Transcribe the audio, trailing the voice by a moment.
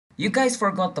You guys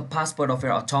forgot the password of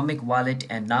your atomic wallet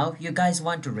and now you guys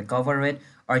want to recover it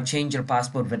or change your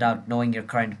password without knowing your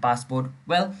current password?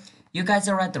 Well, you guys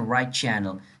are at the right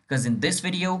channel because in this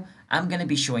video, I'm going to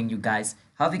be showing you guys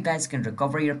how you guys can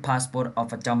recover your password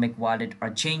of atomic wallet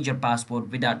or change your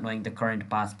password without knowing the current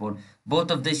password. Both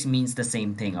of this means the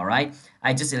same thing, alright?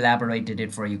 I just elaborated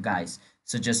it for you guys.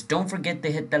 So just don't forget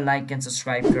to hit the like and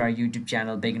subscribe to our YouTube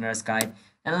channel, Beginner's Guide,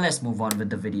 and let's move on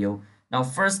with the video. Now,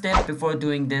 first step before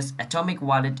doing this, Atomic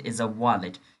Wallet is a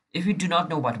wallet. If you do not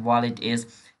know what wallet is,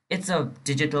 it's a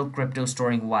digital crypto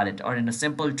storing wallet, or in a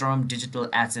simple term, digital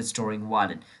asset storing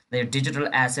wallet. Their digital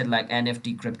asset like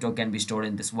NFT crypto can be stored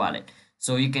in this wallet.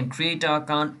 So you can create an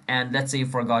account and let's say you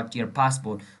forgot your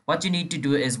password. What you need to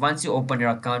do is once you open your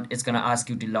account, it's going to ask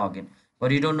you to log in.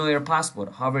 But you don't know your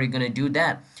password. How are you going to do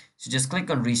that? So just click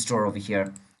on restore over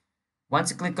here.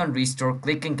 Once you click on restore,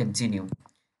 click and continue.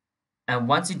 And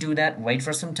once you do that, wait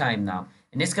for some time now.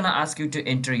 And it's going to ask you to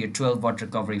enter your 12-watt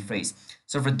recovery phrase.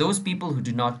 So for those people who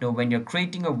do not know, when you're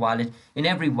creating a wallet, in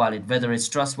every wallet, whether it's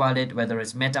Trust Wallet, whether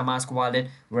it's MetaMask Wallet,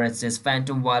 whether it's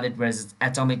Phantom Wallet, whether it's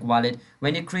Atomic Wallet,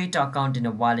 when you create an account in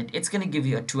a wallet, it's going to give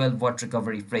you a 12-watt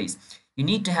recovery phrase. You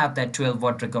need to have that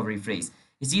 12-watt recovery phrase.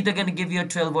 It's either going to give you a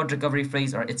 12-watt recovery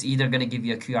phrase or it's either going to give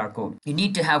you a QR code. You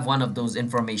need to have one of those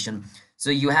information.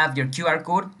 So you have your QR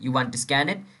code, you want to scan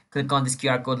it. Click on this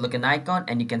QR code looking icon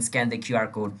and you can scan the QR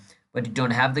code. But you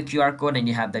don't have the QR code and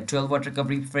you have the 12-watt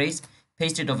recovery phrase,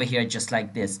 paste it over here just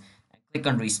like this. And click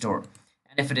on restore.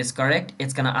 And if it is correct,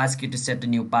 it's going to ask you to set a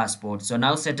new password. So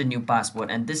now set a new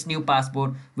password and this new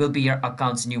password will be your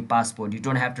account's new password. You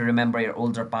don't have to remember your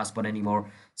older password anymore.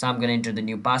 So I'm going to enter the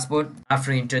new password.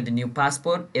 After you enter the new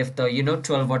password, if the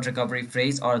 12-watt recovery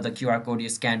phrase or the QR code you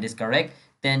scanned is correct,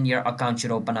 then your account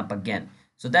should open up again.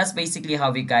 So that's basically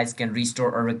how you guys can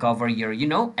restore or recover your,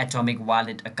 Atomic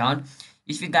Wallet account.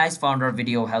 If you guys found our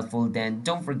video helpful, then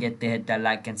don't forget to hit that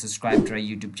like and subscribe to our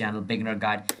YouTube channel, Beginner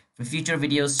Guide, for future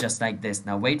videos just like this.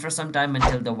 Now wait for some time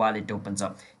until the wallet opens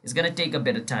up. It's going to take a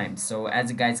bit of time. So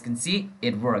as you guys can see,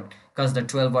 it worked because the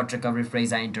 12-watt recovery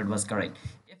phrase I entered was correct.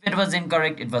 If it was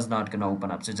incorrect, it was not going to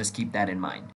open up. So just keep that in mind.